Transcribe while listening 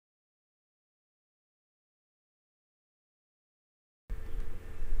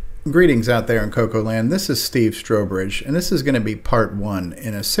Greetings out there in CoCo land. This is Steve Strobridge, and this is going to be part 1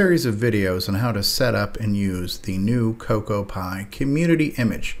 in a series of videos on how to set up and use the new CoCo-Pi community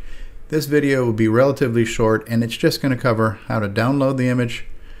image. This video will be relatively short, and it's just going to cover how to download the image,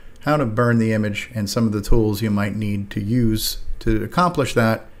 how to burn the image, and some of the tools you might need to use to accomplish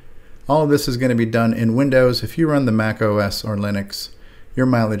that. All of this is going to be done in Windows. If you run the Mac OS or Linux, your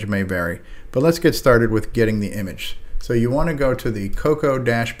mileage may vary. But let's get started with getting the image. So you want to go to the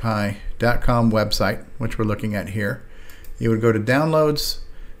CoCo-Pi.com website, which we're looking at here. You would go to Downloads,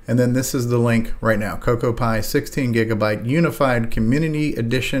 and then this is the link right now, CoCo-Pi 16 gigabyte Unified Community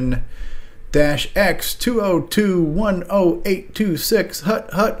Edition -X2021086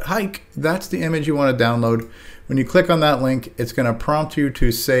 hut hike. That's the image you want to download. When you click on that link, it's going to prompt you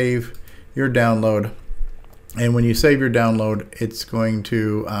to save your download. And when you save your download, it's going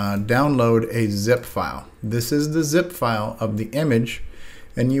to download a zip file. This is the zip file of the image,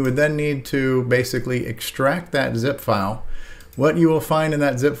 and you would then need to basically extract that zip file. What you will find in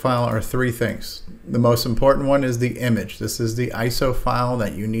that zip file are 3 things. The most important one is the image. This is the ISO file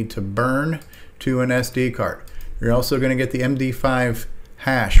that you need to burn to an SD card. You're also going to get the MD5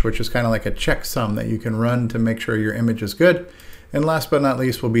 hash, which is kind of like a checksum that you can run to make sure your image is good. And last but not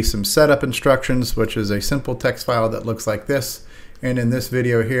least will be some setup instructions, which is a simple text file that looks like this. And in this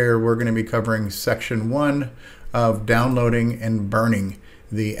video here, we're going to be covering section 1 of downloading and burning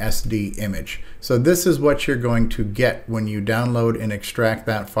the SD image. So this is what you're going to get when you download and extract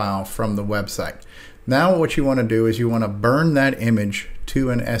that file from the website. Now what you want to do is you want to burn that image to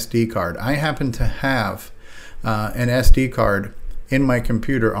an SD card. I happen to have an SD card in my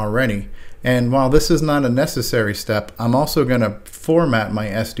computer already. And while this is not a necessary step, I'm also going to format my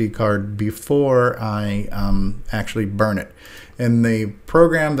SD card before I actually burn it. And the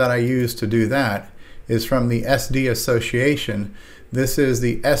program that I use to do that is from the SD Association. This is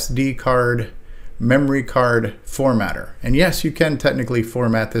the SD card memory card formatter. And yes, you can technically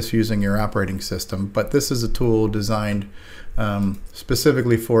format this using your operating system, but this is a tool designed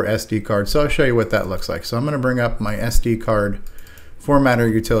specifically for SD cards. So I'll show you what that looks like. So I'm going to bring up my SD card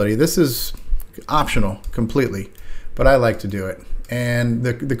formatter utility. This is optional completely, but I like to do it. And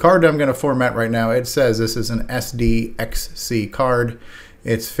the card I'm going to format right now, it says this is an SDXC card.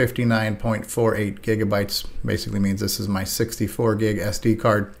 It's 59.48 gigabytes. Basically means this is my 64 gig SD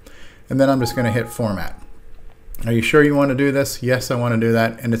card. And then I'm just going to hit format. Are you sure you want to do this? Yes, I want to do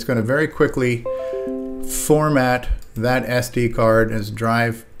that. And it's going to very quickly format that SD card as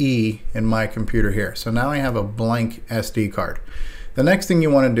drive E in my computer here. So now I have a blank SD card. The next thing you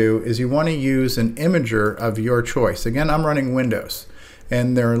want to do is you want to use an imager of your choice. Again, I'm running Windows,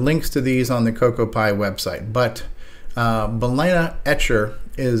 and there are links to these on the CoCo-Pi website. But Balena Etcher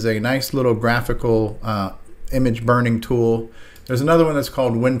is a nice little graphical image burning tool. There's another one that's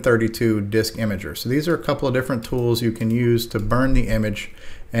called Win32 Disk Imager. So these are a couple of different tools you can use to burn the image,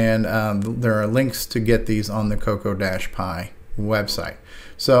 and there are links to get these on the CoCo-Pi website.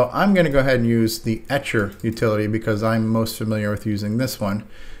 So I'm going to go ahead and use the Etcher utility because I'm most familiar with using this one.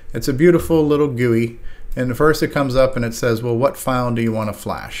 It's a beautiful little GUI, and first it comes up and it says, well, what file do you want to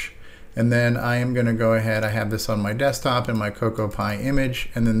flash? And then I am going to go ahead, I have this on my desktop in my CoCo-Pi image,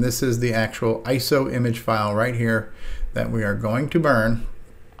 and then this is the actual ISO image file right here that we are going to burn.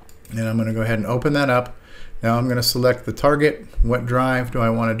 And I'm going to go ahead and open that up. Now I'm going to select the target. What drive do I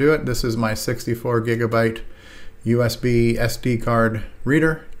want to do it? This is my 64 gigabyte USB SD card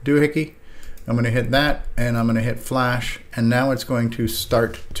reader doohickey. I'm going to hit that, and I'm going to hit flash, and now it's going to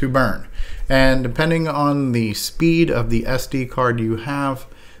start to burn. And depending on the speed of the SD card you have,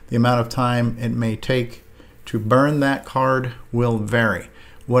 the amount of time it may take to burn that card will vary.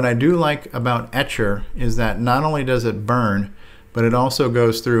 What I do like about Etcher is that not only does it burn, but it also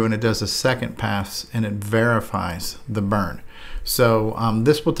goes through and it does a second pass and it verifies the burn. So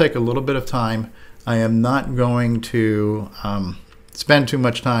this will take a little bit of time. I am not going to spend too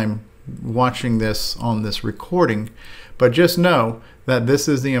much time watching this on this recording, but just know that this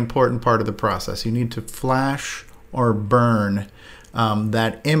is the important part of the process. You need to flash or burn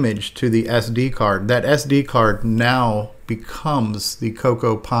that image to the SD card. That SD card now becomes the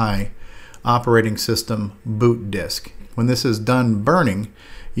CoCo-Pi operating system boot disk. When this is done burning,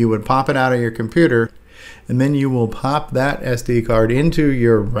 you would pop it out of your computer, and then you will pop that SD card into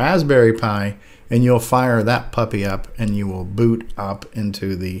your Raspberry Pi, and you'll fire that puppy up, and you will boot up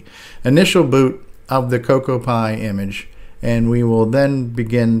into the initial boot of the CoCo-Pi image, and we will then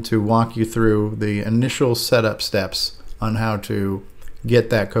begin to walk you through the initial setup steps on how to get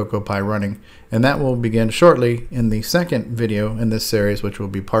that CoCo-Pi running. And that will begin shortly in the second video in this series, which will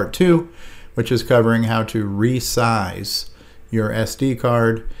be part 2, which is covering how to resize your SD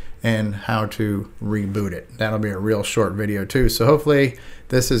card and how to reboot it. That'll be a real short video too. So hopefully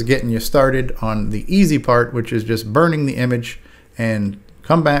this is getting you started on the easy part, which is just burning the image, and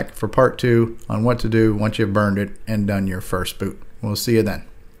come back for part 2 on what to do once you've burned it and done your first boot. We'll see you then.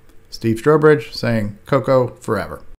 Steve Strobridge saying CoCo forever.